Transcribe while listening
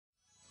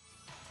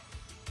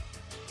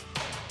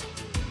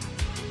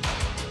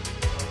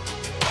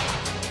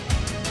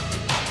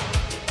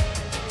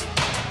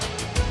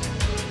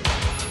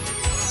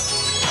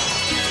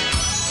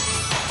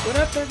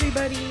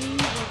everybody,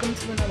 welcome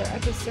to another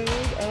episode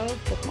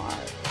of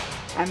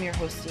Bookmarked. I'm your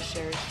hostess,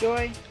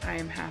 SherrysJoy. I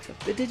am half of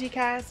the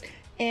DigiKast,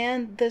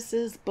 and this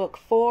is Book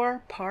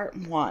 4, Part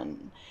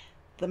 1,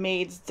 The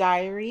Maid's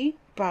Diary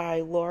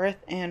by Loreth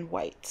Anne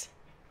White.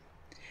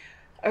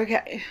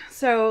 Okay,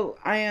 so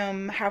I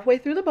am halfway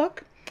through the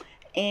book,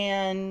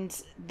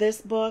 and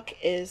this book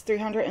is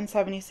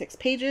 376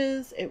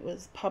 pages. It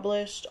was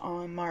published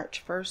on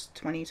March 1st,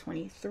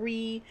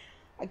 2023.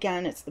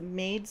 Again, it's The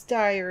Maid's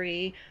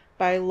Diary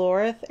by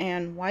Loreth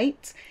Anne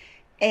White,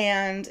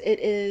 and it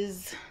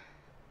is,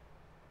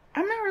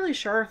 I'm not really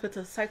sure if it's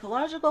a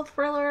psychological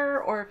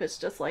thriller or if it's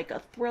just like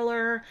a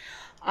thriller,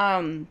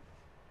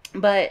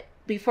 but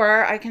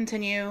before I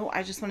continue,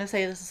 I just want to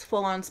say this is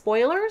full-on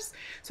spoilers,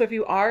 so if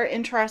you are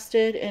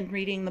interested in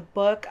reading the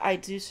book, I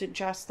do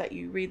suggest that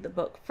you read the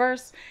book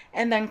first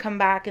and then come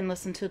back and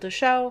listen to the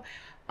show.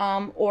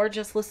 Or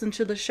just listen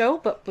to the show.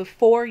 But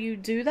before you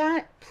do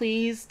that,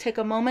 please take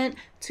a moment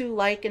to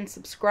like and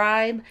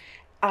subscribe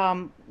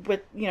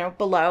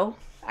below.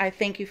 I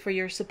thank you for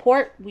your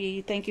support.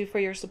 We thank you for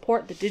your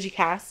support. The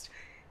DigiKast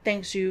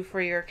thanks you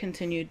for your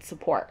continued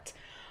support.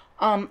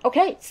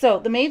 Okay, so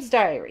The Maid's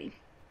Diary.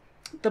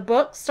 The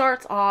book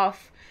starts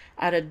off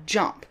at a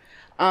jump.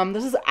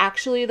 This is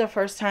actually the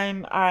first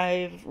time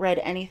I've read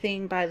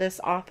anything by this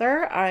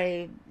author.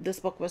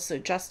 This book was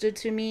suggested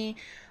to me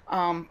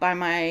by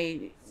my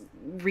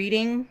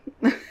reading,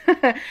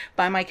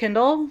 by my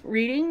Kindle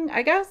reading,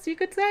 I guess you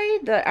could say,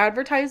 the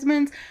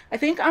advertisements. I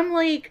think I'm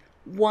like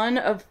one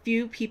of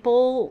few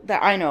people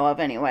that I know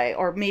of anyway,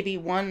 or maybe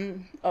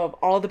one of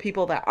all the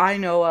people that I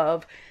know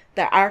of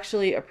that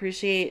actually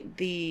appreciate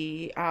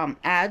the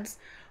ads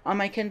on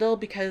my Kindle,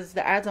 because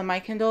the ads on my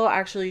Kindle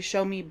actually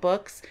show me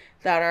books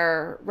that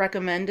are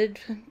recommended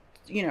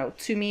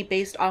to me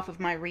based off of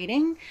my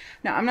reading.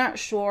 Now, I'm not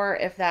sure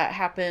if that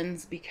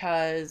happens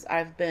because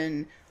I've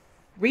been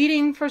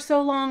reading for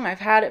so long, I've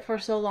had it for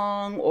so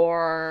long,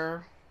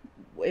 or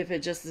if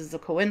it just is a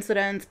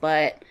coincidence,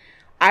 but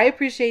I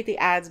appreciate the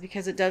ads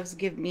because it does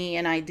give me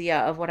an idea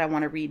of what I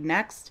want to read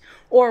next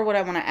or what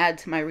I want to add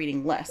to my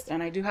reading list.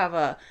 And I do have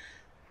a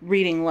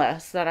reading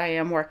list that I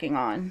am working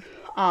on.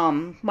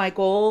 My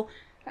goal,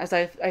 as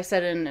I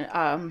said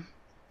in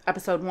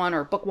episode 1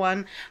 or book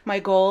 1, my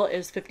goal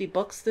is 50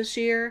 books this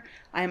year.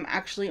 I am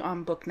actually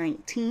on book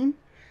 19.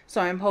 So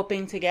I'm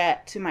hoping to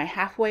get to my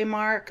halfway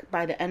mark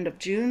by the end of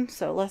June.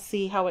 So let's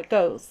see how it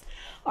goes.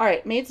 All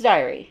right, Maid's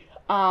Diary.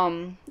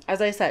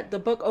 As I said, the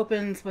book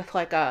opens with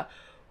like a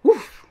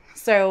woof.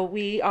 So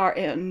we are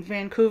in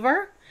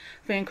Vancouver,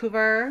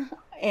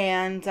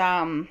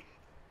 and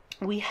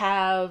we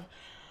have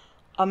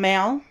a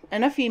male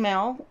and a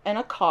female in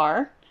a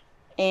car,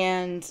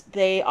 and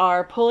they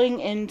are pulling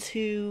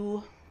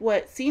into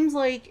what seems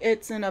like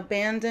it's an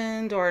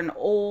abandoned or an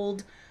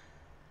old,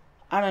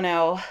 I don't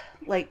know,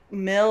 like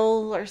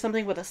mill or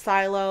something with a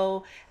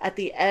silo at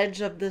the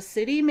edge of the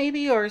city,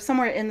 maybe, or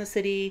somewhere in the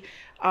city,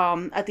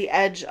 at the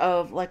edge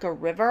of like a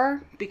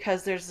river,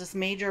 because there's this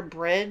major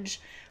bridge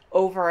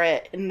over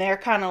it, and they're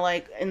kind of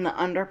like in the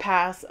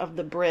underpass of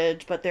the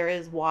bridge, but there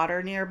is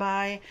water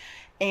nearby.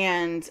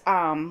 And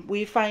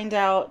we find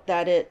out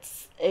that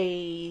it's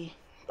a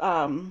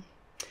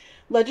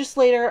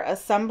legislator,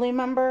 assembly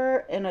member,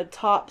 and a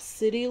top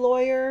city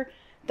lawyer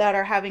that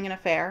are having an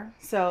affair.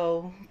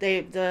 So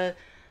the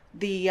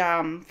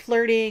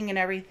flirting and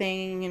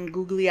everything and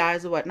googly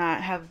eyes and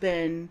whatnot have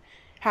been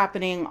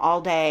happening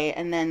all day,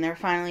 and then they're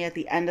finally at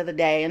the end of the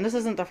day. And this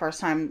isn't the first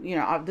time,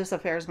 this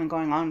affair has been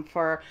going on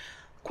for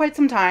quite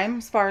some time,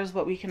 as far as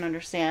what we can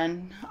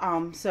understand.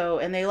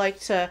 And they like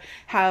to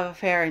have an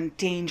affair in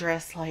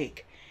dangerous,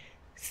 like,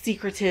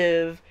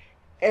 secretive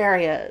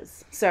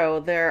areas.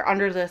 So they're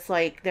under this,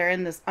 like, they're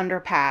in this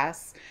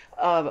underpass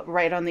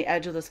right on the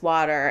edge of this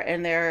water,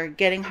 and they're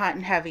getting hot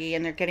and heavy,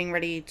 and they're getting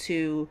ready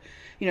to,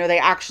 they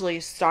actually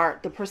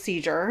start the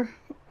procedure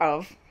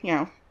of,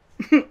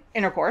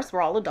 intercourse.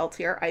 We're all adults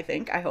here, I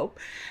think, I hope.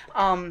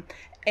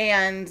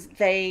 And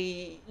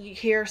they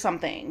hear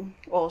something.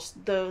 Well,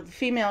 the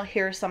female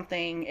hears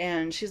something,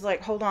 and she's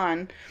like, hold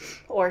on,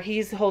 or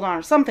he's, hold on,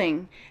 or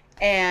something.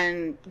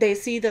 And they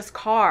see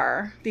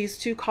these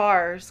two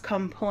cars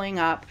come pulling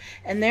up,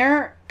 and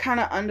they're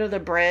kind of under the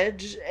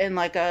bridge in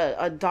like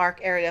a dark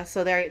area,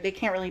 so they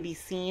can't really be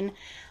seen.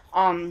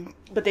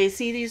 But they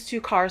see these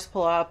two cars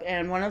pull up,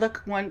 and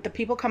the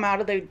people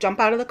they jump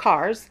out of the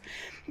cars,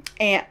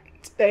 and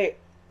they,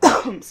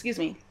 excuse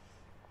me,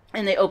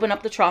 and they open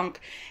up the trunk,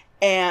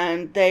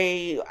 and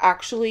they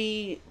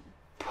actually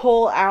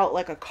pull out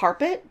like a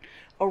carpet,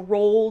 a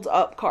rolled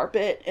up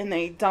carpet, and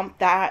they dump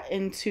that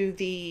into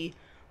the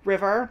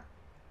river.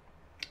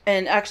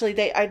 And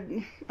actually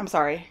I'm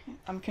sorry,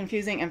 I'm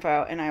confusing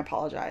info, and I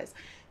apologize.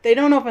 They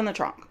don't open the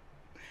trunk.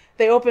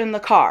 They open the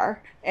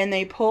car, and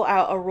they pull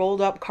out a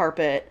rolled up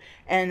carpet,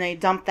 and they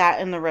dump that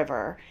in the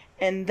river.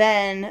 And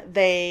then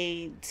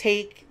they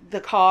take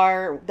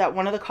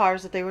one of the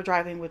cars that they were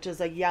driving, which is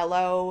a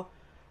yellow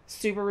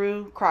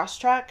Subaru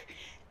Crosstrek,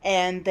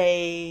 and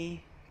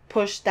they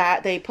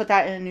they put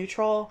that in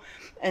neutral,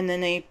 and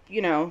then they,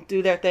 you know,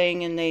 do their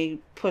thing and they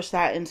push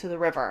that into the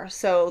river.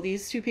 So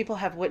these two people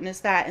have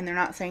witnessed that, and they're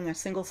not saying a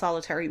single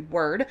solitary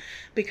word,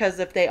 because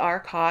if they are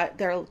caught,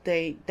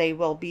 they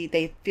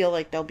feel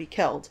like they'll be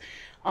killed.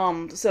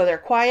 So they're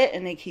quiet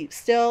and they keep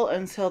still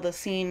until the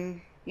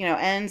scene, you know,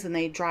 ends, and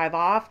they drive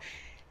off.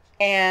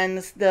 And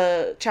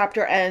the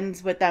chapter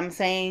ends with them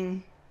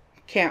saying,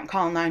 can't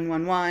call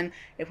 911.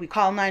 If we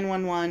call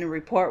 911 and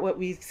report what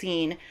we've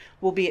seen,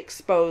 we'll be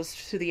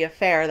exposed to the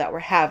affair that we're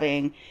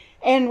having.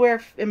 And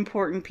we're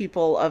important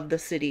people of the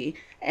city,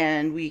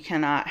 and we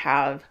cannot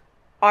have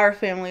our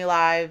family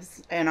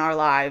lives and our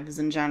lives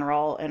in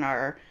general and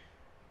our,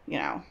 you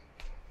know,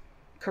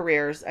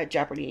 careers at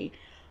jeopardy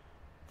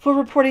for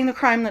reporting the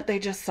crime that they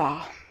just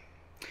saw.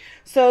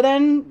 So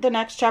then the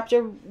next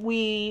chapter,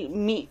 we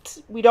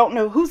don't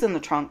know who's in the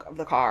trunk of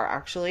the car,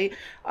 actually.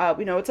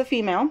 We know it's a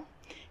female,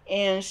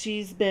 and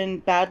she's been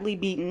badly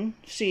beaten.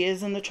 She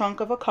is in the trunk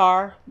of a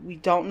car. We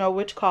don't know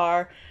which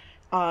car,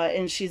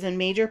 and she's in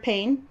major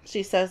pain.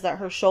 She says that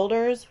her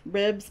shoulders,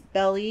 ribs,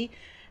 belly,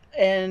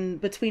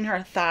 and between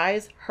her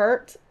thighs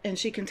hurt, and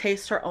she can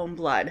taste her own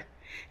blood.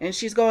 And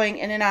she's going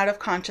in and out of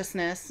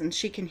consciousness, and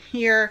she can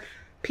hear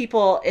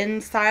people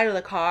inside of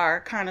the car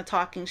kind of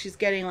talking. She's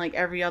getting like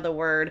every other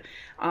word,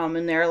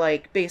 and they're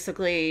like,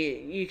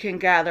 basically you can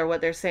gather what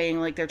they're saying,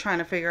 like they're trying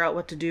to figure out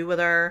what to do with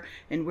her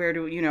and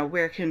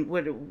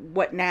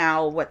what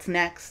now, what's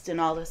next, and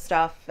all this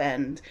stuff.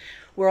 And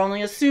we're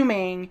only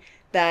assuming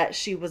that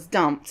she was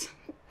dumped.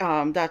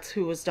 That's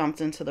who was dumped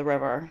into the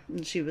river,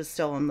 and she was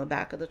still in the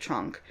back of the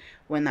trunk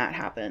when that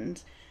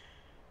happened.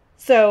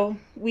 So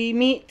we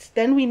meet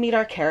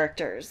our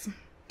characters.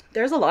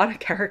 There's a lot of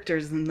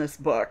characters in this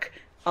book.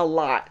 A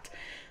lot.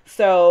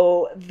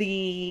 So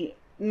the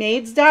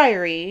Maid's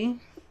diary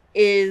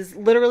is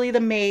literally the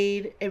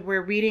maid, and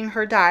we're reading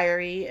her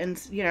diary.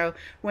 And, you know,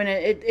 when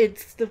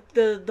it's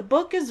the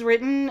book is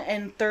written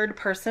in third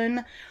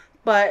person,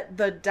 but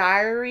the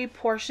diary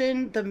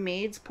portion, the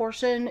maid's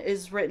portion,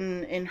 is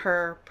written in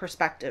her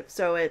perspective.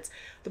 So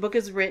the book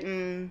is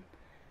written,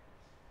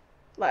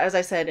 as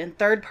I said, in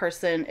third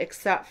person,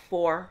 except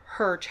for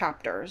her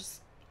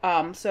chapters.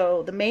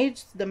 So the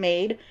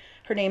maid,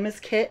 her name is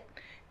Kit,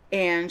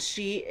 and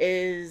she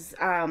is,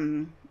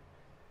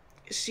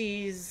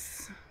 she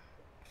is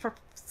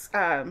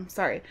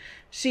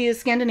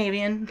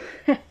Scandinavian,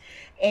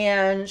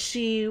 and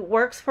she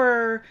works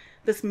for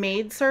this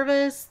maid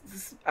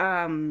service,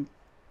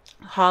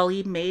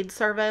 Holly Maid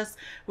Service,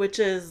 which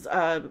is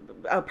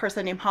a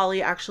person named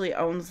Holly actually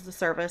owns the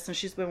service, and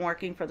she's been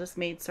working for this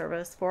maid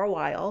service for a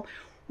while.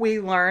 We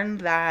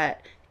learned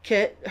that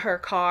Kit, her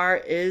car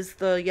is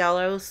the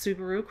yellow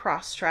Subaru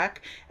Crosstrek,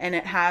 and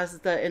it has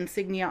the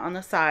insignia on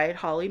the side,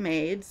 Holly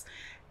Maids.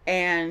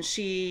 And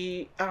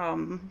she,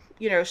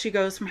 she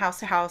goes from house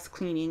to house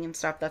cleaning and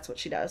stuff. That's what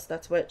she does.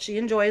 That's what she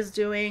enjoys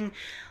doing.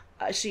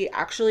 She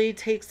actually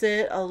takes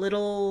it a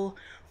little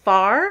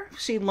far.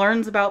 She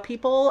learns about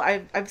people.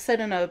 I've said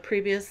in a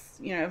previous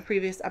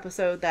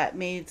episode that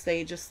maids,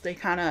 they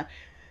kind of,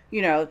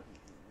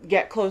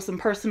 get close and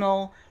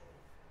personal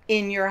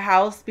in your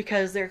house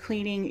because they're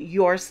cleaning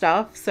your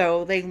stuff,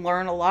 so they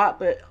learn a lot.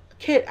 But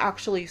Kit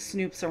actually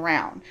snoops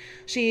around.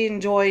 She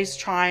enjoys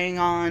trying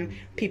on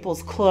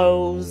people's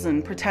clothes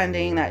and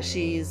pretending that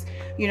she's,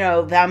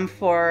 them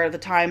for the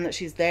time that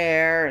she's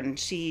there, and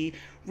she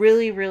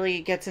really, really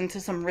gets into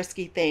some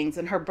risky things.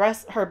 And her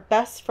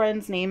best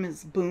friend's name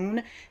is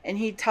Boone, and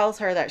he tells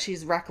her that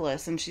she's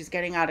reckless and she's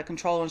getting out of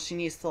control and she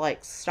needs to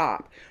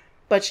stop,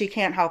 but she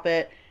can't help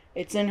it.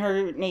 It's in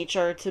her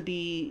nature to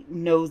be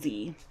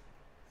nosy.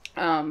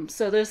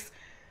 So this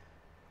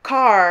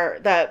car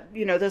that,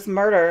 this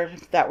murder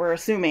that we're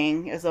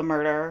assuming is a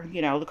murder,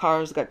 the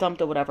cars got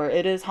dumped or whatever.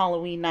 It is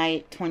Halloween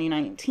night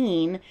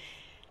 2019.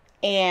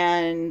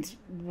 And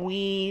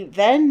we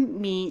then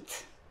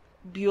meet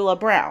Beulah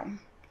Brown.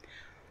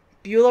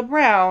 Beulah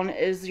Brown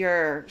is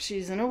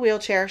she's in a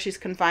wheelchair. She's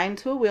confined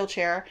to a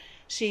wheelchair.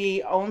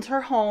 She owns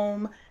her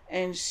home,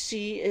 and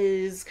she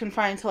is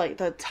confined to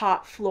the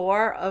top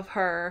floor of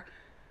her,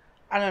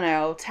 I don't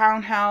know,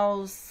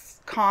 townhouse,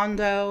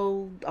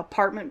 condo,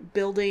 apartment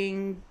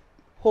building,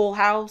 whole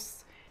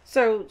house.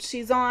 So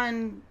she's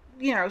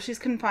she's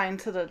confined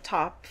to the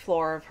top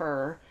floor of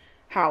her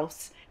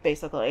house,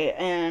 basically.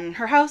 And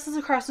her house is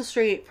across the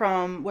street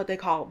from what they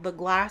call the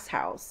glass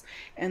house.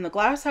 And the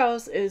glass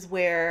house is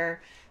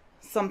where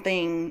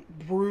something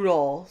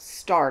brutal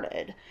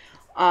started.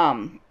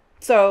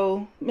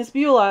 So Miss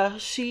Beulah,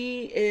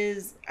 she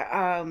is,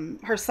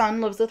 her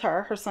son lives with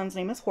her. Her son's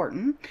name is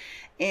Horton.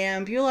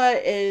 And Beulah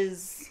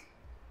is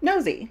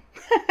nosy.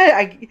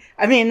 I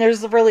mean,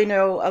 there's really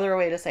no other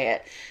way to say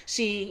it.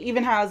 She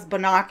even has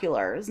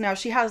binoculars. Now,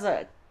 she has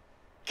a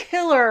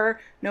killer,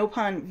 no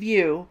pun,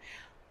 view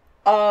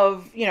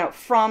of,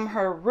 from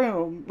her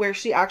room, where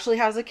she actually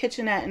has a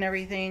kitchenette and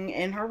everything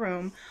in her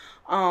room.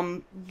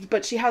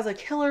 But she has a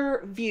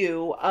killer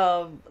view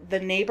of the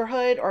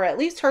neighborhood, or at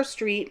least her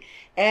street,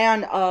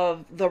 and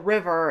of the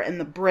river and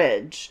the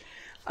bridge.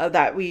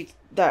 that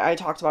I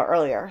talked about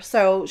earlier.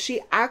 So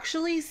she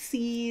actually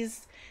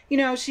sees,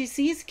 she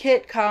sees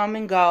Kit come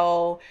and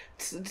go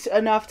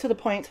enough to the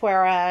point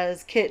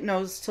whereas Kit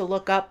knows to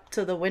look up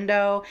to the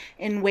window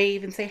and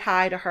wave and say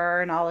hi to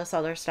her and all this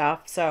other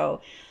stuff.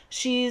 So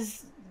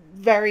she's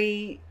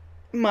very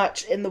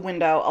much in the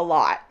window a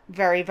lot,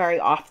 very, very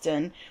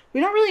often. We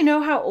don't really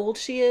know how old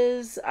she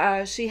is.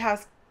 She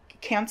has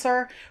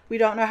cancer. We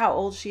don't know how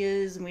old she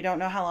is, and we don't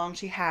know how long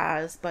she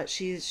has, but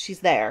she's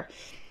there.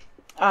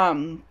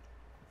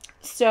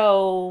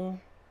 So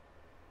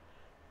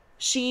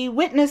she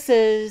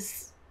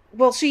witnesses,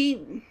 well,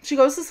 she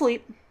goes to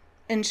sleep,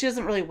 and she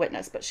doesn't really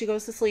witness, but she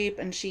goes to sleep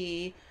and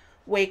she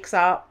wakes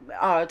up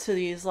to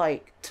these,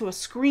 like, to a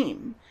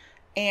scream.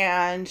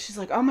 And she's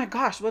like, oh my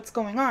gosh, what's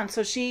going on?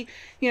 So she,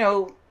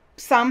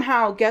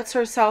 somehow gets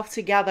herself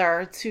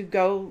together to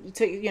go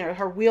to,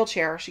 her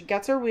wheelchair. She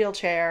gets her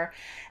wheelchair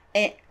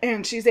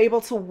and she's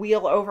able to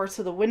wheel over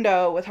to the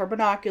window with her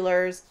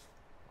binoculars.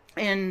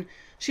 And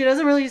she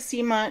doesn't really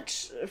see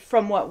much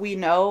from what we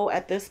know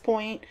at this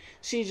point.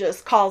 She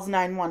just calls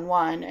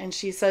 911 and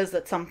she says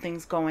that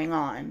something's going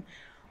on.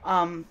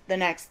 The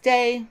next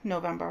day,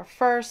 November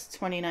 1st,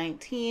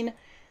 2019,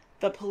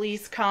 the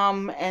police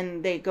come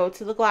and they go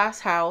to the glass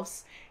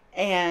house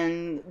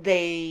and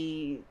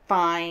they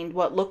find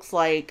what looks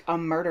like a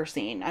murder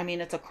scene. I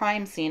mean, it's a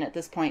crime scene at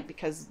this point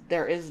because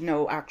there is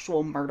no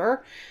actual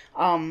murder,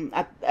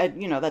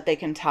 that they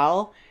can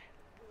tell,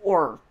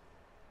 or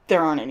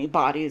there aren't any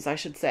bodies, I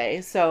should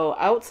say. So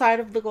outside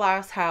of the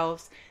glass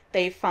house,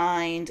 they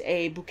find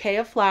a bouquet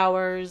of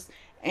flowers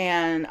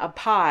and a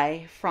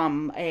pie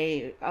from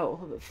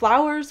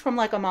flowers from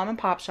like a mom and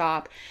pop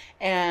shop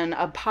and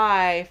a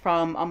pie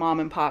from a mom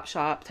and pop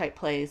shop type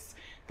place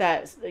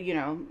that,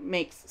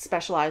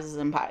 specializes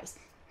in pies.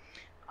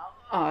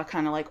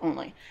 Kind of like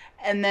Only.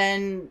 And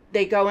then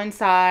they go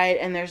inside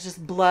and there's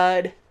just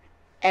blood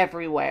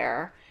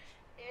everywhere.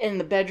 In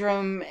the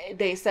bedroom,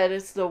 they said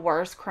it's the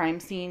worst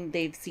crime scene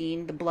they've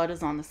seen. The blood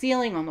is on the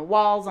ceiling, on the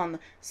walls,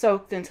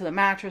 soaked into the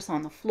mattress,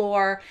 on the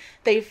floor.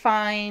 They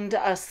find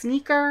a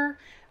sneaker,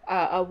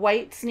 a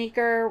white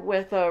sneaker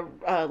with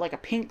a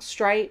pink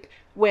stripe,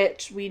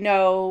 which we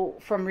know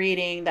from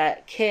reading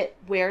that Kit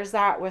wears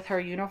that with her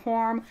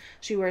uniform.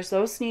 She wears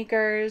those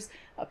sneakers,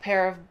 a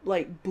pair of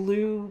like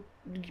blue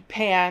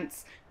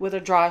pants with a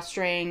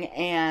drawstring,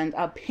 and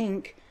a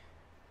pink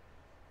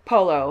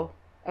polo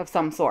of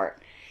some sort.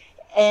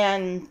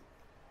 And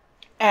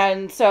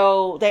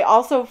so they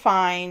also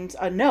find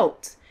a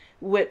note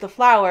with the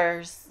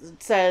flowers.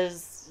 It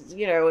says,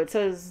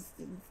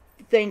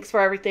 thanks for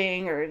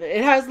everything, or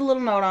it has a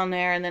little note on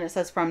there, and then it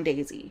says from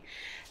Daisy.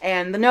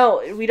 And the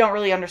note, we don't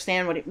really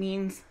understand what it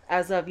means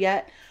as of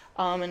yet.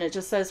 And it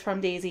just says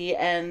from Daisy,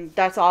 and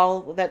that's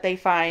all that they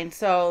find.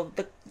 So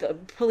the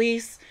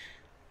police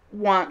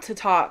want to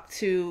talk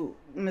to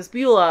Miss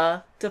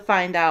Beulah to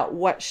find out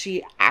what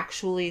she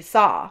actually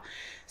saw.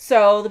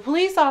 So the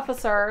police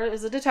officer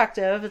is a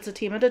detective. It's a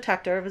team of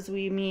detectives.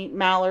 We meet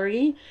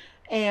Mallory,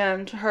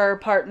 and her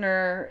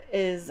partner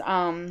is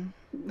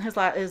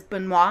is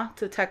Benoit,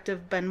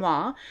 Detective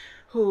Benoit,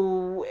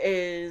 who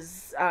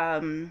is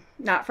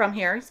not from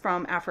here. He's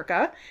from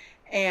Africa,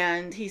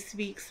 and he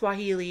speaks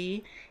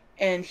Swahili,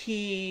 and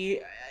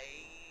he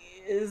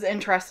is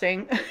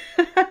interesting.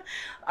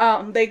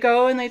 They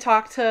go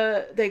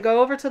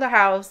over to the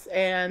house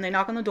and they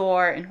knock on the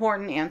door, and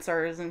Horton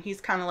answers, and he's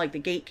kind of like the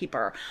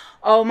gatekeeper.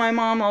 Oh, my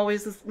mom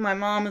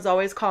is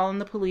always calling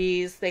the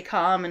police. They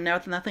come and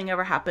nothing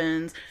ever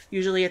happens.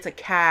 Usually it's a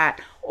cat,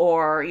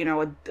 or,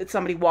 it's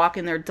somebody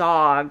walking their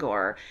dog,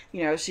 or,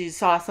 she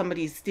saw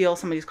somebody steal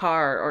somebody's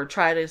car or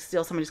try to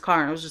steal somebody's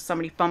car, and it was just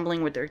somebody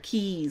fumbling with their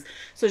keys.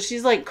 So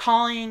she's like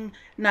calling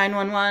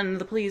 911,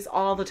 the police,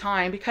 all the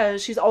time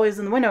because she's always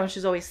in the window and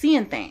she's always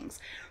seeing things.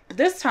 But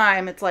this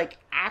time it's like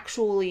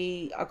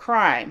actually a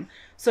crime.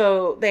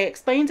 So they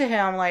explain to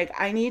him, like,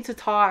 I need to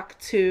talk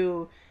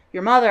to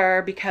your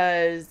mother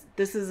because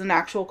this is an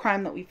actual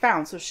crime that we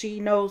found. So she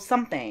knows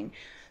something.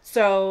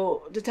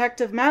 So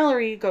Detective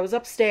Mallory goes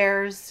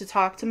upstairs to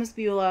talk to Miss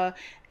Beulah,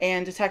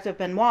 and Detective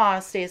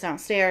Benoit stays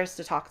downstairs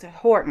to talk to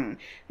Horton.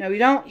 Now, we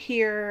don't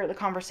hear the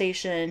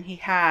conversation he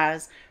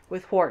has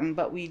with Horton,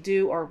 but we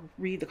do, or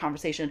read the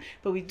conversation,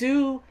 but we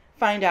do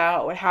find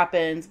out what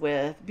happens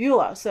with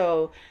Beulah.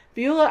 So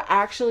Beulah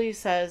actually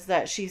says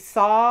that she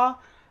saw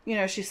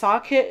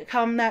Kit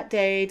come that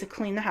day to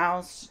clean the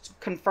house, to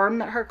confirm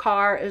that her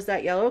car is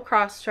that yellow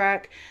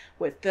Crosstrek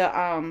with the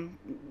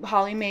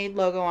Holly Maid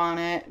logo on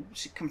it.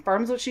 She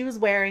confirms what she was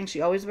wearing. She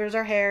always wears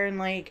her hair in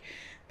like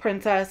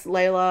Princess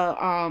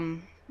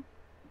Layla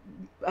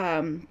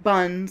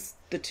buns,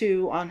 the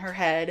two on her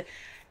head.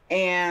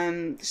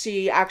 And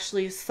she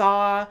actually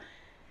saw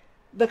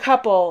the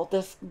couple,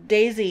 this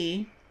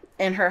Daisy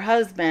and her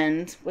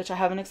husband, which I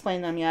haven't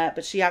explained them yet,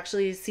 but she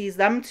actually sees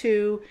them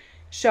two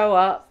show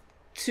up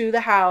to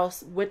the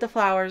house with the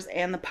flowers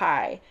and the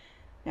pie.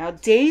 Now,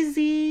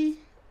 Daisy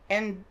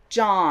and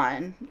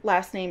John,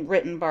 last name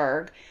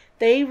Rittenberg,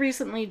 they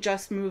recently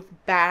just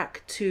moved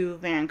back to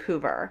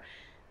Vancouver.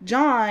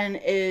 John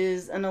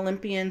is an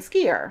Olympian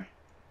skier,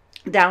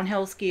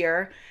 downhill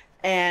skier,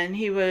 and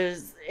he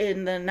was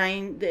in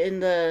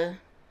the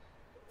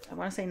I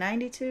want to say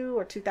 92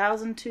 or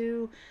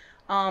 2002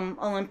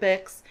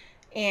 Olympics.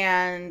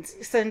 And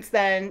since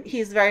then,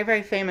 he's very,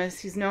 very famous.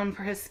 He's known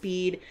for his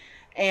speed.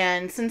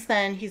 And since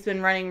then, he's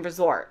been running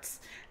resorts.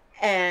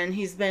 And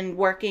he's been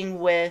working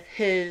with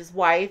his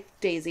wife,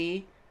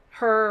 Daisy.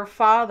 Her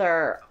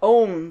father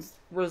owns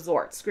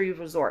resorts, ski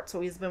resorts.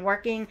 So he's been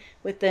working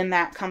within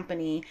that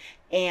company.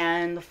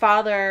 And the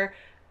father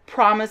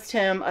promised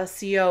him a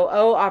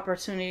COO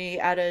opportunity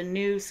at a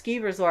new ski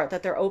resort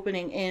that they're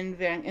opening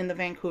in the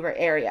Vancouver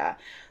area.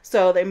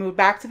 So they moved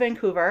back to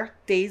Vancouver.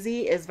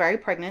 Daisy is very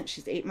pregnant.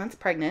 She's 8 months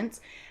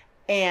pregnant.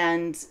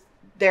 And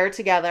they're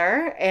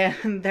together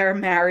and they're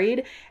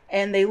married.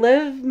 And they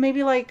live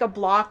maybe like a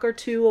block or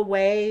two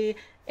away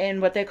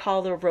in what they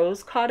call the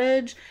Rose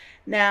Cottage.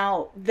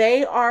 Now,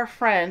 they are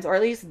friends, or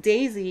at least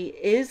Daisy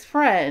is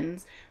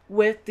friends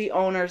with the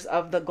owners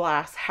of the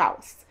Glass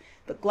House.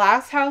 The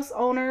Glass House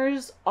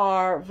owners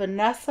are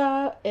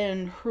Vanessa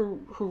and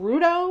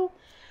Gerudo,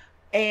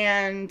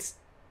 and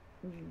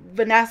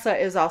Vanessa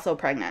is also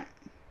pregnant.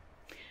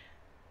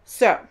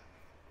 So,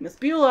 Miss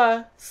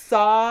Beulah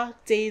saw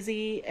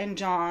Daisy and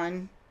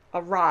John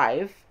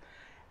arrive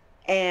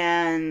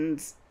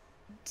and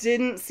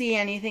didn't see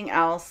anything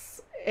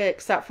else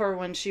except for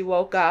when she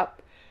woke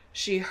up,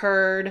 she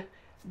heard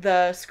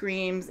the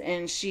screams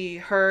and she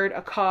heard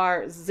a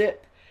car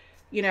zip,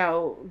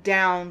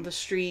 down the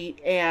street,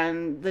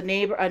 and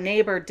a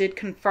neighbor did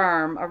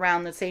confirm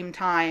around the same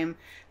time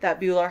that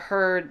Beulah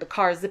heard the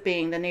car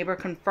zipping. The neighbor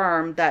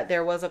confirmed that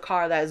there was a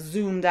car that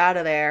zoomed out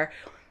of there,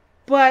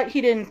 but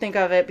he didn't think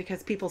of it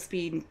because people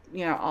speed,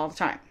 all the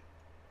time.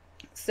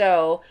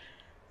 So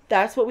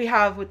that's what we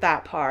have with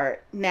that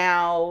part.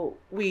 Now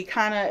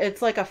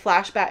it's like a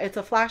flashback. It's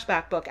a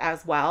flashback book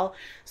as well.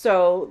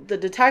 So the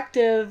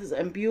detectives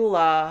and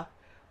Beulah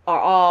are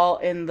all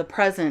in the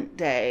present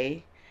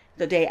day,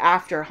 the day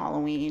after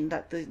Halloween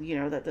that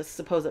the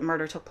supposed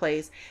murder took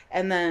place.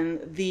 And then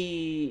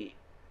the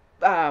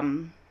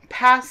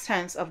past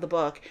tense of the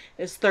book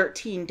is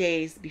 13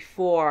 days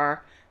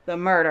before the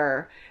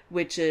murder,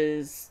 which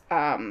is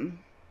the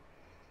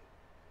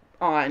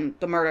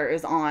murder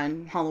is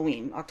on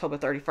Halloween, October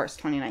 31st,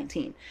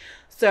 2019.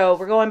 So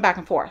we're going back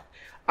and forth.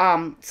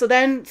 So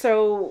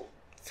to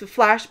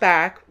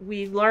flashback,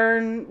 we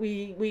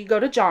go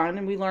to John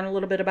and we learn a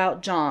little bit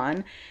about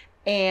John.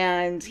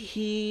 And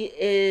he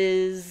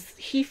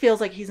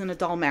feels like he's in a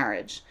dull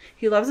marriage.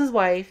 He loves his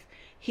wife.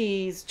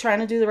 He's trying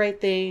to do the right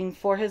thing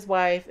for his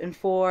wife and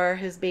for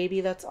his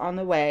baby that's on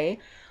the way.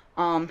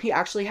 He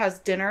actually has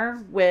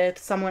dinner with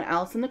someone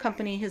else in the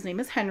company. His name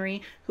is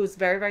Henry, who's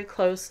very, very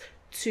close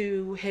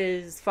to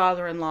his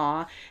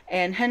father-in-law.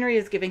 And Henry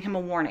is giving him a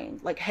warning.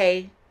 Like,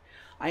 hey,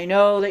 I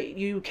know that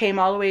you came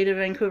all the way to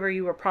Vancouver.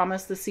 You were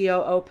promised the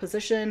COO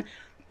position,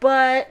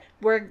 but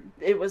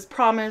it was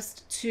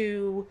promised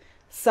to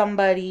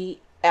somebody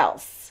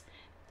else,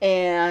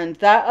 and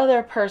that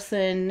other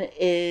person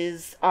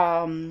is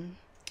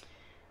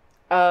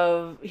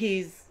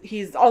he's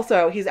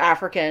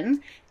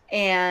African,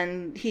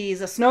 and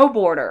he's a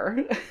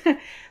snowboarder.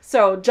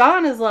 So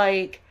John is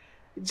like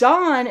a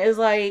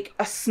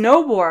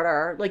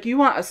snowboarder. Like, you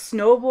want a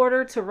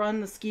snowboarder to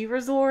run the ski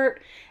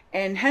resort,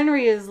 and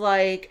Henry is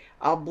like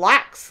a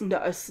black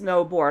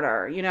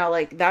snowboarder.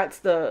 Like, that's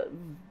the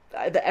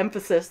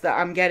emphasis that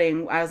I'm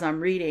getting as I'm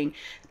reading,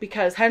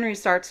 because Henry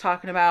starts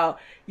talking about,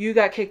 you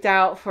got kicked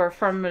out for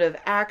affirmative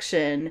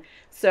action,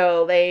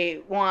 so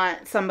they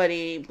want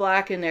somebody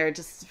black in there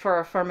just for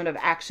affirmative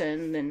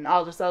action and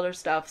all this other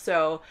stuff.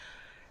 So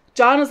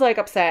John is like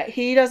upset.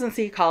 He doesn't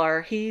see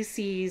color. He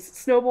sees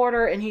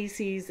snowboarder, and he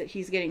sees that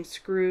he's getting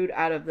screwed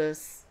out of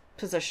this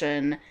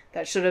position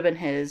that should have been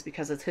his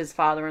because it's his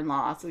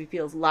father-in-law. So he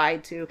feels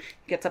lied to,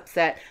 gets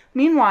upset.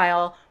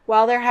 Meanwhile,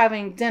 while they're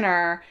having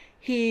dinner,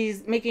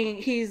 he's making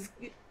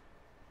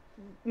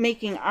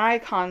eye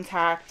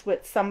contact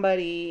with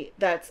somebody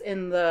that's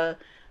in the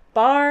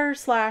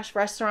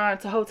bar/restaurant.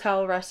 It's a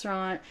hotel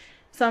restaurant.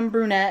 Some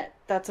brunette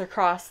that's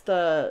across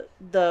the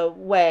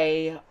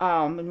way.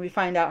 And we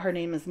find out her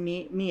name is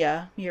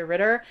Mia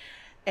Ritter.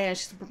 And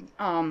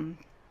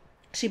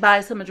she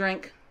buys him a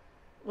drink.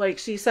 Like,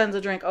 she sends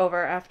a drink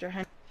over after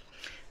him.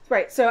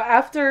 Right, so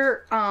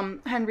after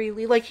Henry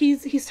leaves, like,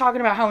 he's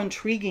talking about how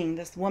intriguing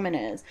this woman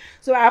is.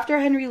 So after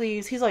Henry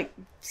leaves, he's like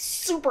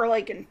super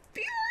like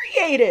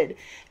infuriated,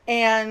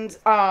 and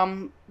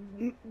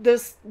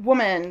this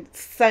woman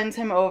sends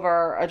him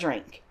over a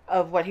drink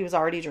of what he was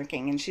already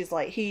drinking, and he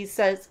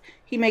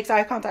makes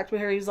eye contact with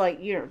her. He's like,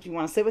 do you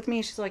want to sit with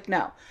me? She's like,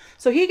 no.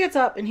 So he gets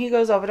up and he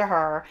goes over to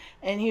her,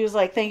 and he was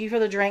like, thank you for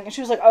the drink. And she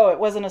was like, oh, it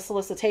wasn't a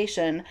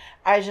solicitation.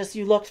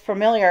 You looked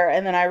familiar,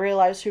 and then I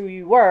realized who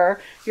you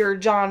were. You're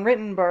John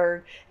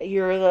Rittenberg.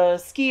 You're the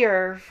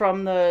skier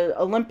from the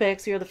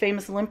Olympics. You're the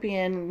famous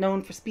Olympian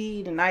known for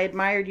speed, and I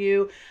admired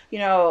you,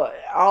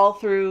 all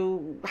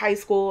through high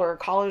school or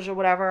college or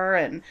whatever.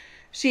 And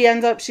she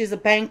ends up, she's a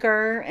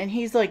banker, and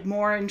he's like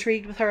more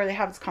intrigued with her. They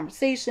have this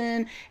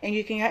conversation, and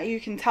you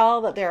can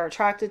tell that they're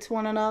attracted to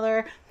one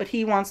another, but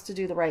he wants to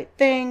do the right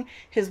thing.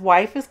 His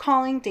wife is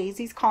calling,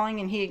 Daisy's calling,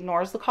 and he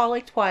ignores the call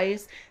like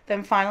twice.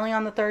 Then finally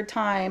on the third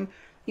time,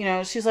 you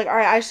know, she's like, all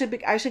right, I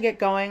should get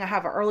going. I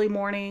have an early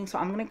morning, so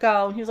I'm going to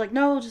go. And he was like,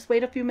 no, just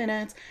wait a few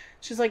minutes.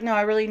 She's like, no,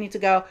 I really need to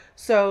go.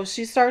 So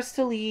she starts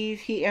to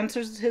leave. He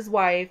answers his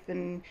wife,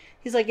 and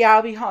he's like, yeah,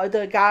 I'll be home.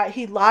 The guy,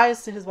 he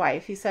lies to his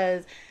wife. He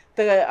says,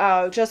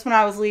 just when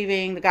I was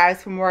leaving, the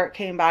guys from work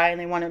came by and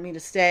they wanted me to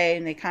stay,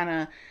 and they kind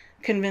of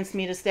convinced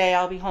me to stay.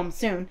 I'll be home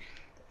soon.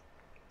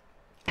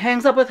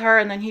 Hangs up with her,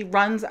 and then he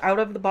runs out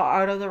of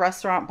the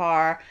restaurant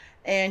bar,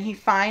 and he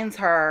finds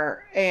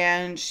her,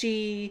 and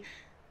she,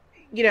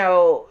 you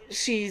know,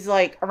 she's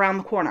like around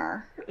the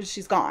corner.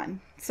 She's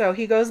gone. So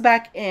he goes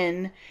back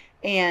in,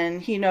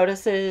 and he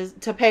notices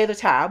to pay the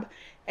tab,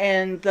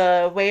 and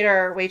the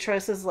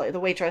waitress is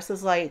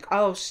like,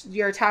 oh,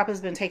 your tab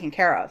has been taken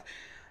care of.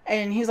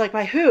 And he's like,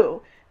 by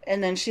who?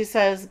 And then she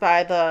says,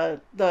 by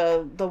the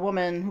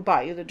woman who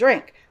bought you the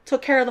drink.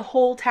 Took care of the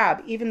whole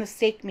tab, even the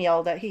steak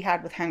meal that he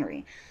had with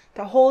Henry.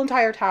 The whole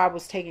entire tab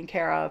was taken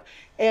care of.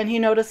 And he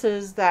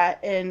notices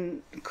that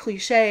in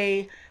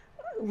cliche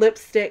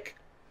lipstick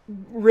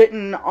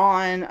written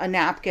on a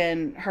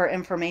napkin, her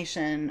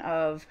information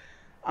of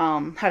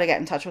how to get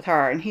in touch with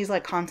her. And he's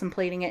like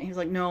contemplating it. He's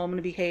like, no, I'm going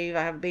to behave.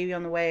 I have a baby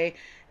on the way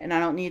and I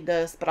don't need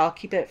this, but I'll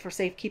keep it for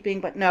safekeeping.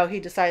 But no, he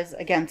decides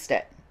against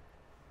it.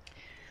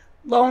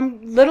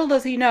 Little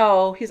does he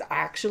know, he's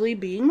actually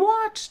being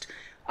watched.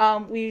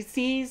 We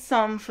see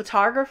some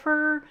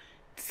photographer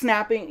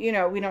snapping, you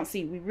know, we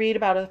read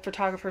about a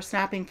photographer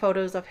snapping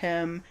photos of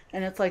him,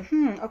 and it's like,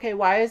 okay,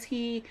 why is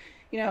he,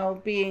 you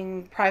know,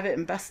 being private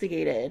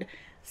investigated?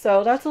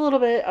 So that's a little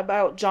bit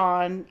about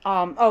John.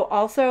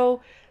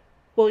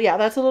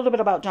 That's a little bit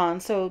about John.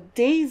 So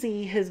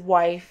Daisy, his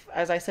wife,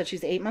 as I said,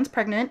 she's 8 months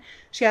pregnant.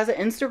 She has an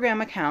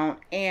Instagram account,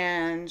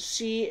 and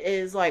she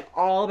is like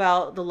all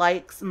about the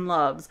likes and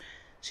loves.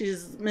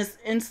 She's Miss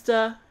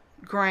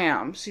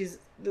Instagram. She's,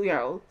 you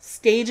know,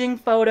 staging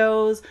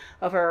photos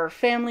of her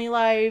family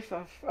life,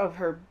 of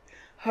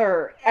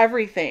her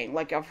everything,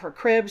 like of her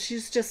crib.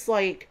 She's just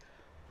like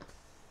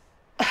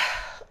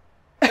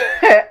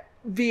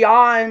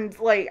beyond,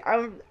 like,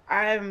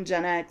 I'm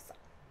Gen X.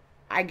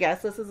 I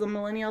guess this is a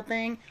millennial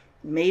thing.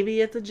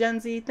 Maybe it's a Gen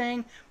Z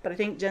thing, but I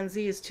think Gen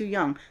Z is too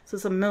young. So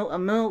it's a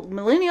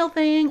millennial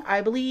thing,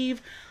 I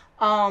believe.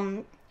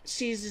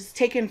 She's just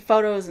taking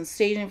photos and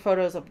staging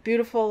photos of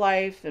beautiful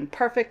life and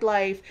perfect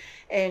life.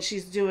 And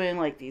she's doing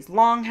like these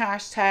long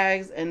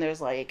hashtags, and there's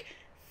like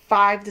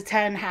 5 to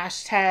 10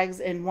 hashtags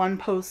in one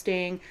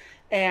posting.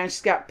 And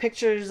she's got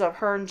pictures of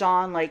her and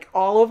John like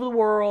all over the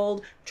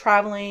world,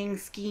 traveling,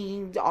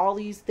 skiing, all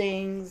these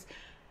things.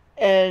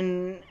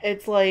 And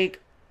it's like,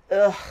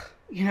 ugh,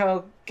 you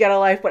know, get a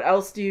life. What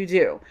else do you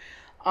do?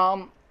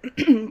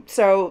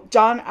 So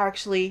John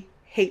actually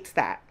hates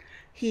that.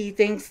 He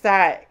thinks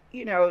that,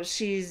 you know,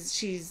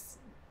 she's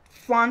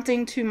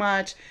flaunting too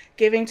much,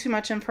 giving too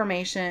much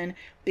information,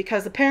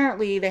 because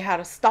apparently they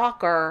had a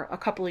stalker a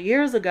couple of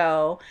years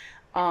ago,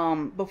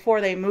 before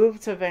they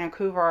moved to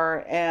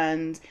Vancouver.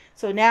 And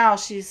so now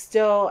she's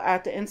still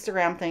at the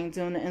Instagram thing,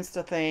 doing the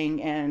Insta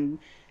thing and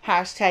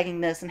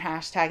hashtagging this and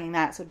hashtagging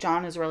that. So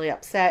John is really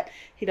upset.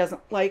 He doesn't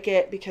like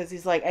it because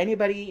he's like,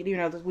 anybody, you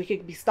know, we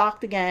could be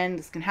stalked again.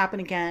 This can happen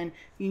again.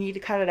 You need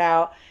to cut it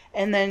out.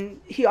 And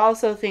then he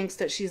also thinks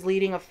that she's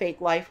leading a fake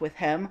life with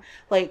him.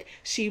 Like,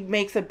 she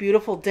makes a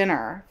beautiful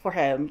dinner for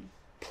him,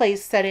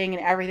 place setting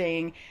and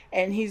everything.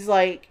 And he's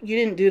like, you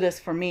didn't do this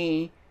for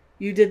me.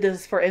 You did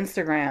this for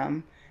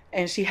Instagram.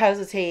 And she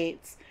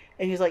hesitates,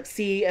 and he's like,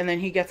 see, and then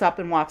he gets up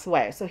and walks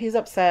away. So he's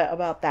upset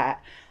about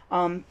that.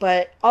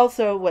 But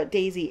also what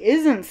Daisy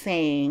isn't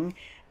saying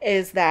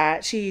is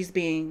that she is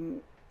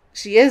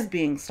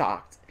being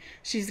stalked.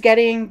 She's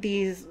getting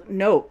these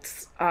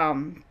notes,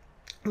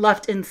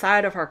 left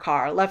inside of her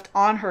car, left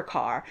on her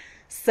car,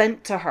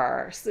 sent to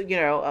her. So, you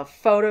know, a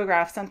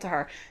photograph sent to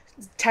her,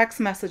 text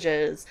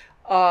messages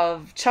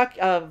of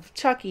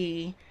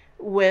Chucky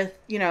with,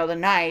 you know, the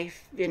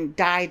knife, and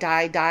die,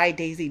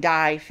 Daisy,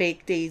 die,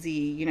 fake Daisy,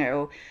 you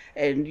know,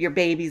 and your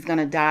baby's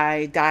gonna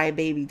die,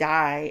 baby,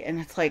 die. And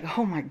it's like,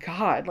 oh my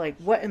God, like,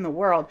 what in the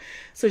world?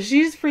 So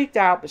she's freaked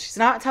out, but she's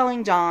not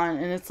telling John.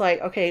 And it's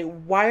like, okay,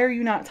 why are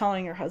you not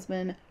telling your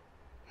husband?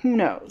 Who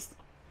knows?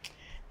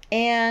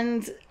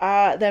 And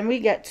then we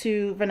get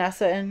to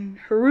Vanessa and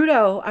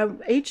Hurto.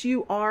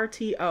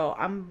 Hurto.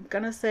 I'm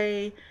gonna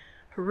say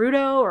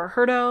Hurto or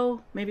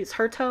Hurto. Maybe it's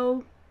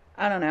Hurto.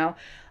 I don't know.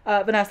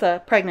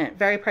 Vanessa, pregnant,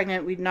 very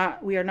pregnant.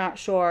 We are not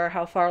sure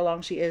how far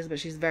along she is, but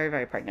she's very,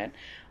 very pregnant.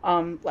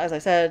 As I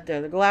said,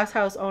 they're the glass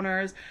house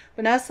owners.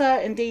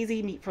 Vanessa and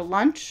Daisy meet for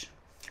lunch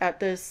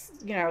at this,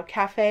 you know,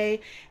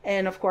 cafe.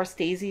 And of course,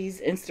 Daisy's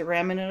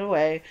Instagramming it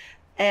away.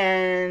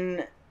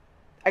 And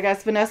I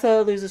guess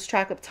Vanessa loses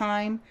track of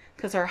time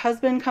because her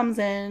husband comes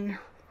in.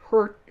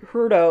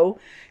 Hurdo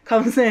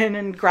comes in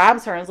and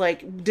grabs her and is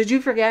like, did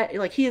you forget?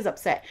 Like, he is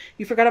upset.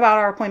 You forgot about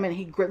our appointment.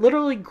 He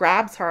literally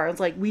grabs her and is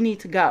like, we need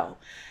to go.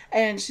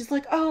 And she's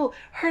like, oh,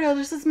 Hurdo,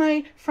 this is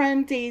my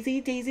friend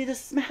Daisy. Daisy,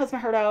 this is my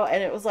husband Hurdo.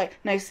 And it was like,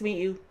 nice to meet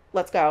you.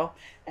 Let's go.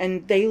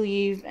 And they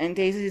leave, and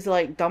Daisy's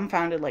like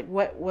dumbfounded, like,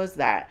 what was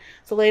that?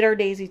 So later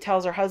Daisy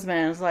tells her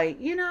husband, is like,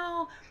 you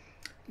know,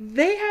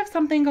 they have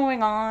something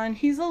going on.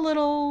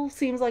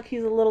 Seems like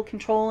he's a little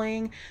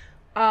controlling.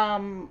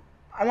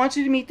 I want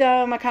you to meet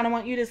them. I kind of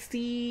want you to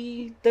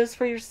see this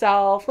for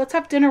yourself. Let's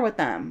have dinner with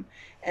them.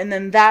 And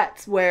then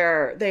that's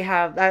where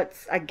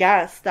I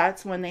guess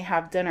that's when they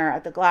have dinner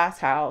at the glass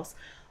house.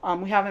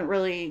 We haven't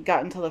really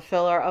gotten to the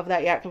filler of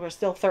that yet because we're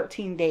still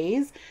 13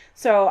 days.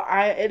 So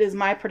it is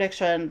my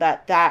prediction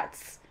that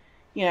that's,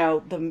 you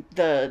know,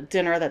 the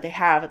dinner that they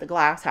have at the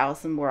glass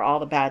house and where all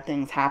the bad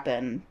things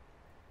happen.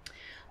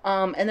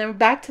 And then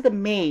back to the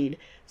maid.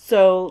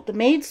 So the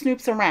maid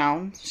snoops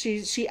around.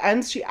 She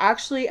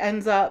actually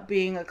ends up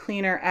being a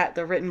cleaner at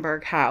the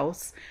Rittenberg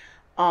house.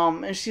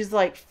 And she's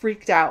like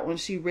freaked out when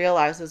she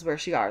realizes where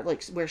she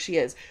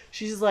is.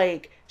 She's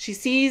like, she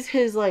sees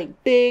his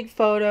like big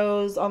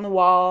photos on the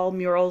wall,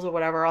 murals or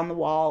whatever on the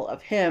wall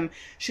of him.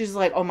 She's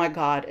like, oh my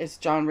God, it's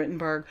John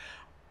Rittenberg.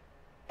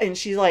 And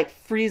she like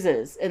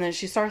freezes, and then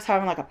she starts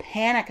having like a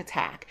panic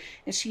attack,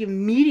 and she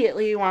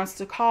immediately wants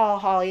to call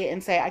Holly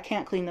and say, I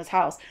can't clean this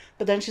house.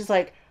 But then she's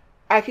like,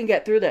 I can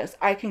get through this.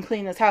 I can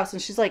clean this house.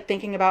 And she's like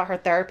thinking about her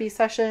therapy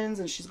sessions,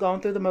 and she's going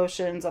through the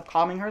motions of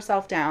calming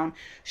herself down.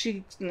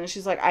 She's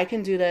like, I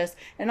can do this.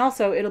 And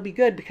also it'll be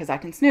good because I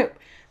can snoop.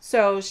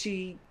 So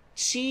she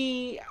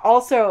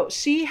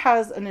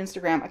has an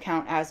Instagram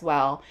account as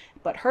well,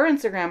 but her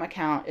Instagram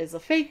account is a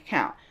fake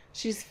account.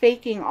 She's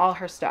faking all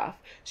her stuff.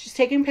 She's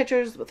taking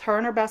pictures with her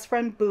and her best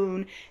friend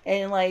Boone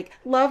and like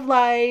love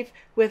life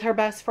with her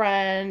best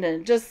friend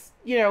and just,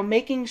 you know,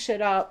 making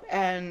shit up.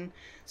 And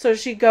so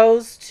she's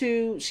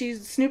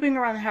snooping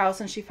around the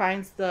house and she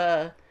finds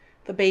the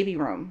baby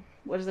room.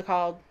 What is it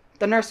called?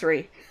 The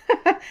nursery.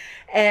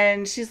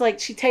 And she's like,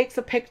 she takes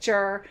a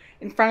picture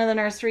in front of the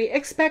nursery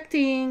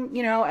expecting,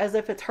 you know, as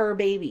if it's her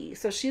baby.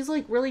 So she's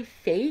like really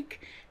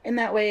fake in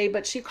that way,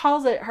 but she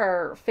calls it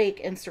her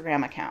fake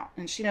Instagram account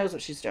and she knows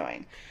what she's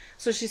doing.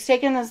 So she's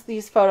taking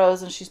these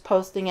photos and she's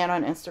posting it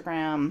on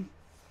Instagram,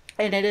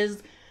 and it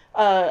is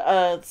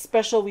a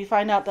special. We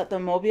find out that the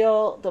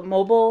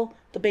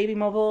baby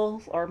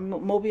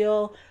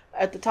mobile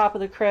at the top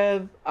of the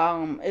crib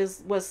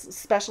was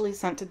specially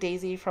sent to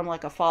Daisy from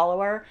like a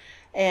follower.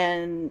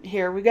 And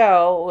here we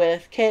go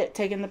with Kit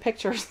taking the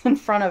pictures in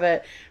front of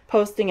it,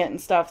 posting it and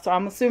stuff. So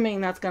I'm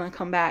assuming that's going to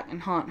come back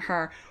and haunt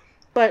her.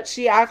 But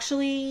she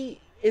actually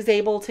is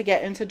able to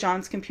get into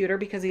John's computer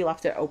because he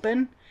left it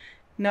open.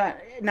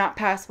 Not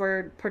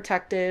password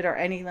protected or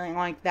anything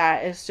like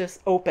that. It's just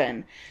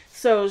open.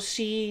 So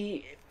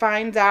she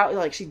finds out,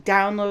 like, she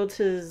downloads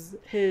his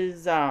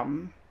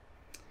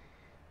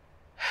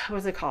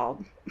what's it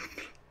called?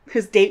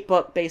 His date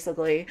book,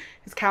 basically,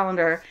 his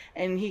calendar,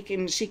 and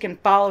she can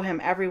follow him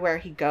everywhere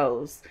he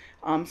goes.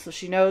 So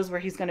she knows where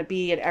he's going to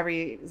be at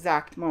every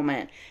exact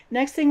moment.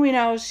 Next thing we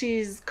know,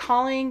 she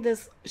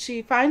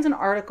finds an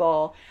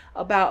article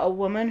about a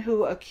woman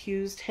who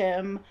accused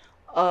him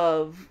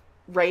of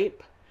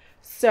rape.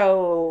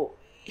 So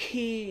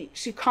she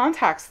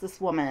contacts this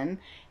woman,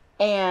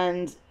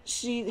 and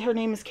her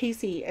name is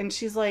Casey, and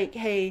she's like,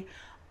 hey,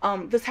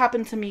 this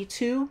happened to me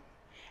too.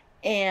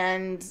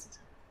 And,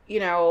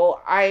 you know,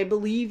 I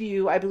believe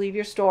you. I believe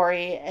your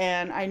story.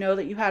 And I know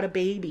that you had a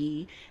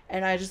baby.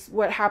 And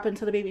what happened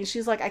to the baby? And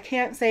she's like, I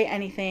can't say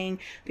anything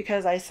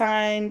because I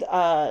signed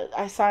a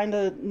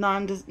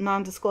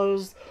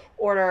non-disclosed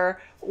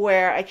order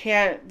where I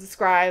can't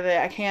describe it.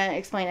 I can't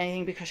explain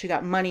anything because she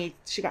got money.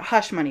 She got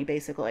hush money,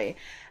 basically.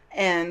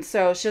 And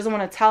so she doesn't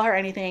want to tell her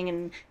anything.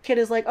 And Kid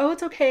is like, oh,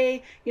 it's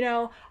okay. You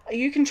know,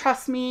 you can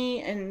trust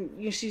me.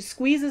 And she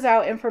squeezes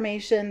out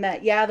information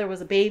that, yeah, there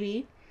was a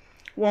baby.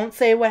 Won't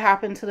say what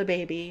happened to the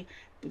baby.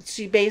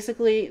 She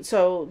basically,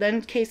 so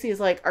then Casey is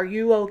like, are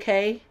you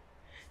okay?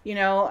 You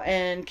know,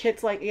 and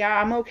Kit's like,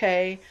 yeah, I'm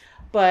okay,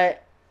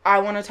 but I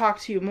want to talk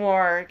to you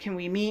more. Can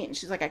we meet? And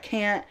she's like, I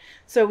can't.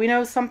 So we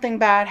know something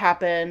bad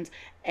happened,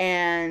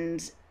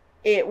 and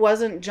it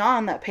wasn't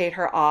John that paid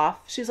her off.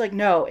 She's like,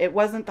 no, it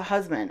wasn't the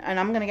husband, and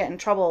I'm going to get in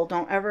trouble.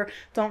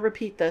 Don't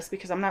repeat this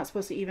because I'm not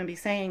supposed to even be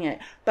saying it.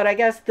 But I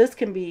guess this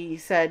can be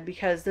said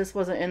because this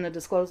wasn't in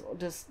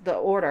the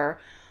order.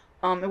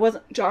 It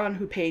wasn't John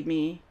who paid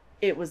me.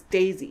 It was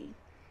Daisy.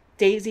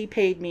 Daisy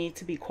paid me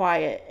to be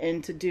quiet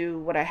and to do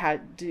what I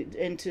had to do,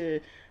 and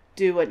to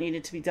do what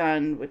needed to be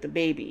done with the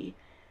baby.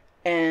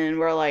 And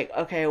we're like,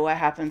 okay, what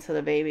happened to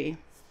the baby?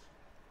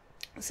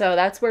 So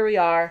that's where we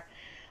are.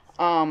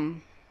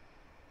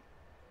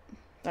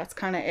 That's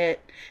kind of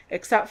it.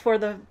 Except for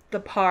the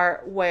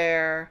part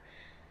where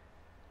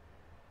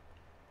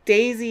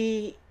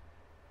Daisy...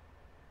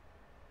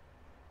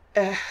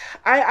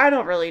 I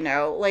don't really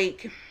know.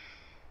 Like...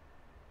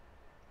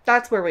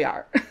 That's where we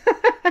are.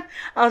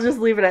 I'll just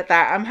leave it at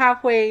that. I'm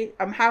halfway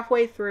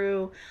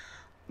through.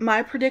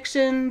 my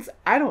predictions,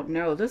 I don't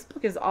know. This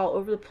book is all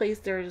over the place.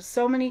 There's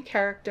so many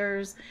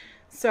characters.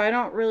 So I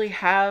don't really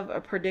have a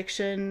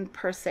prediction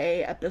per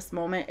se at this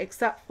moment,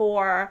 except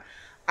for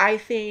I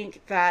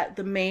think that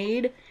the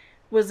maid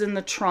was in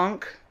the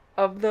trunk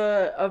of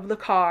the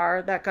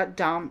car that got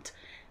dumped.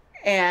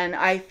 And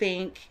I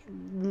think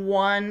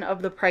one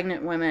of the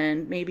pregnant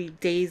women, maybe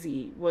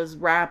Daisy, was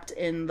wrapped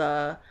in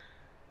the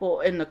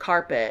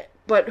carpet.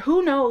 But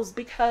who knows,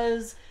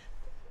 because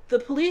the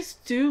police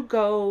do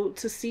go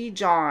to see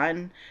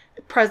John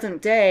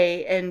present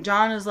day, and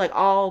John is like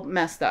all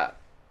messed up.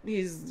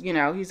 He's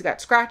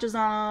got scratches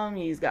on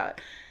him.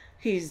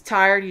 He's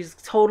tired. He's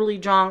totally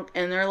drunk.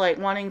 And they're like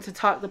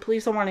the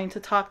police are wanting to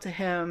talk to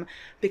him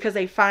because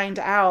they find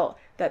out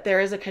that there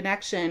is a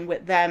connection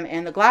with them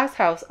and the glass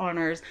house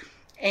owners.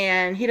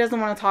 And he doesn't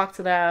want to talk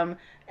to them.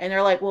 And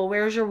they're like, well,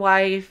 where's your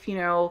wife?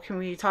 Can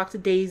we talk to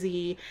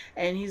Daisy?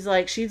 And he's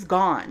like, she's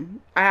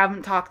gone. I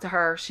haven't talked to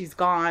her. She's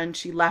gone.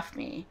 She left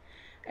me.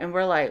 And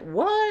we're like,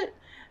 what?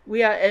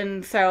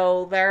 And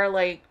so they're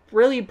like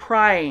really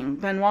prying.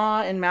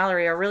 Benoit and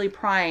Mallory are really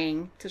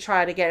prying to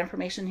try to get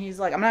information. He's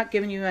like, I'm not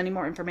giving you any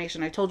more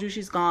information. I told you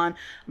she's gone.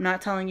 I'm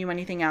not telling you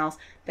anything else.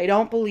 They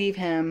don't believe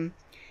him.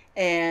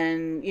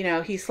 And,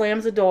 he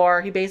slams the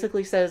door. He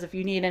basically says, if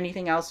you need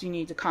anything else, you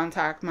need to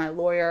contact my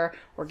lawyer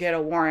or get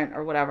a warrant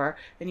or whatever.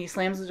 And he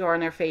slams the door in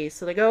their face.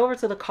 So they go over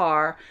to the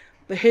car.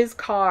 But his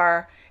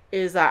car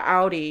is an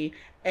Audi,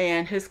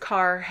 and his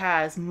car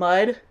has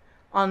mud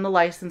on the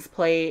license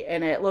plate,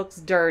 and it looks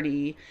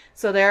dirty.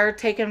 So they're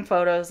taking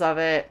photos of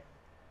it.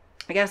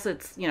 I guess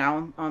it's,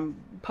 on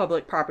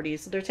public property.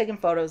 So they're taking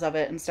photos of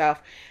it and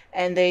stuff.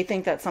 And they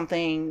think that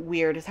something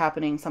weird is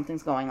happening.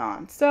 Something's going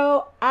on.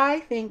 So I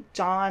think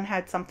John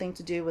had something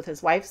to do with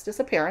his wife's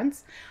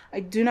disappearance.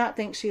 I do not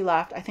think she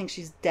left. I think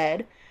she's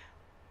dead.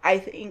 I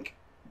think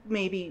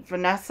maybe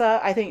Vanessa.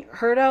 I think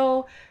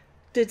Herto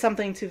did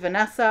something to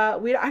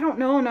Vanessa. I don't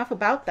know enough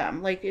about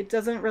them. Like, we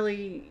don't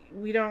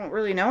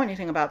really know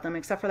anything about them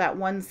except for that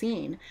one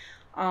scene.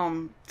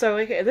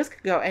 So this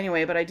could go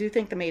anyway, but I do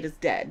think the maid is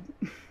dead.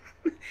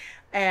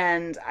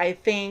 And I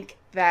think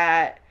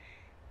that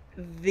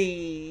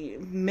the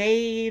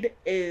maid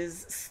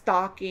is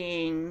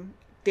stalking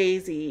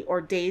Daisy,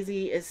 or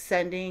Daisy is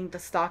sending the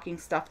stalking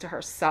stuff to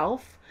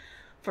herself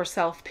for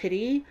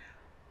self-pity.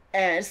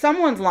 And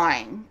someone's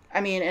lying.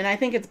 And I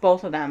think it's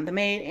both of them, the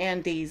maid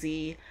and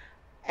Daisy.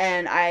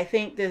 And I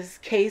think this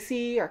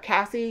Cassie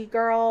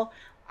girl,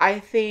 I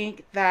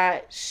think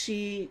that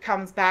she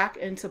comes back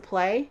into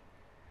play.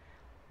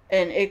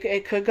 And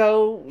it could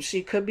go,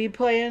 she could be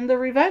playing the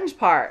revenge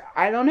part.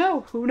 I don't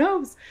know. Who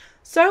knows?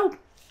 So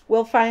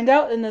we'll find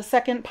out in the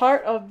second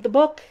part of the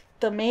book,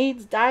 The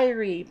Maid's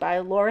Diary by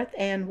Loreth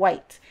Anne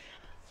White.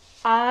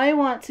 I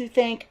want to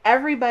thank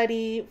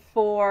everybody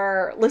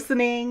for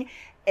listening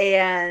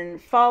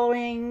and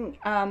following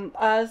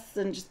us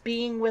and just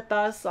being with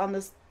us on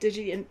this this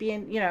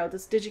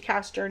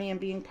DigiKast journey and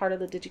being part of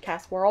the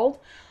DigiKast world.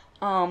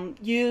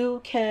 You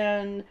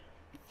can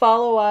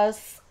follow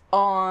us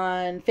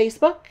on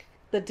Facebook,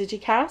 the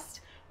DigiKast.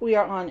 We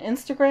are on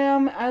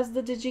Instagram as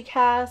the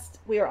DigiKast.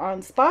 We are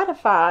on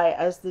Spotify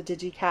as the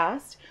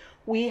DigiKast.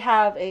 We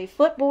have a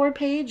Flipboard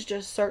page.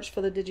 Just search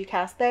for the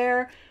DigiKast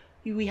there.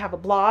 We have a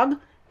blog.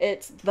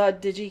 It's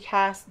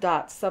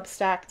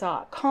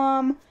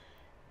thedigicast.substack.com.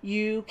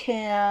 You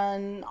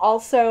can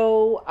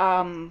also,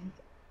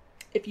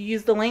 if you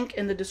use the link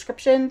in the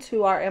description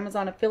to our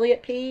Amazon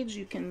affiliate page,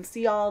 you can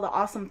see all the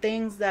awesome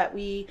things that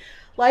we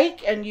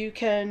like, and you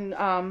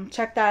can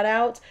check that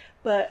out.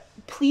 But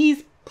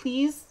please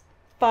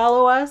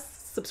follow us,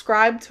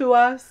 subscribe to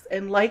us,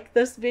 and like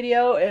this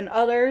video and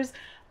others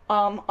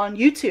on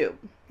YouTube.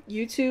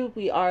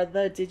 We are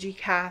the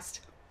DigiKast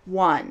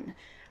 1.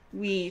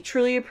 We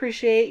truly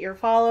appreciate your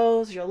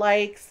follows, your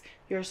likes,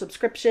 your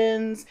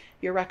subscriptions,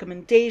 your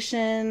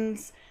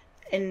recommendations,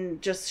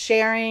 and just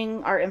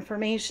sharing our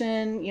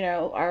information,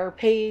 our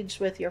page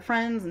with your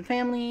friends and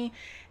family.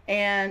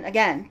 And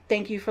again,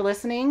 thank you for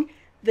listening.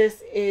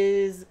 This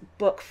is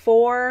book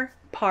 4,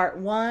 part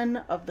 1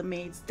 of The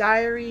Maid's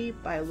Diary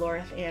by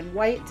Loreth Anne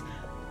White.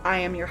 I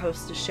am your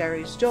hostess,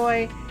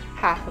 SherrysJoy,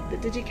 half of the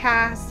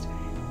DigiKast.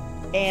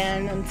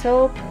 And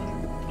until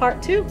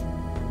part 2,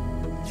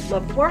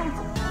 love the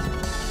world.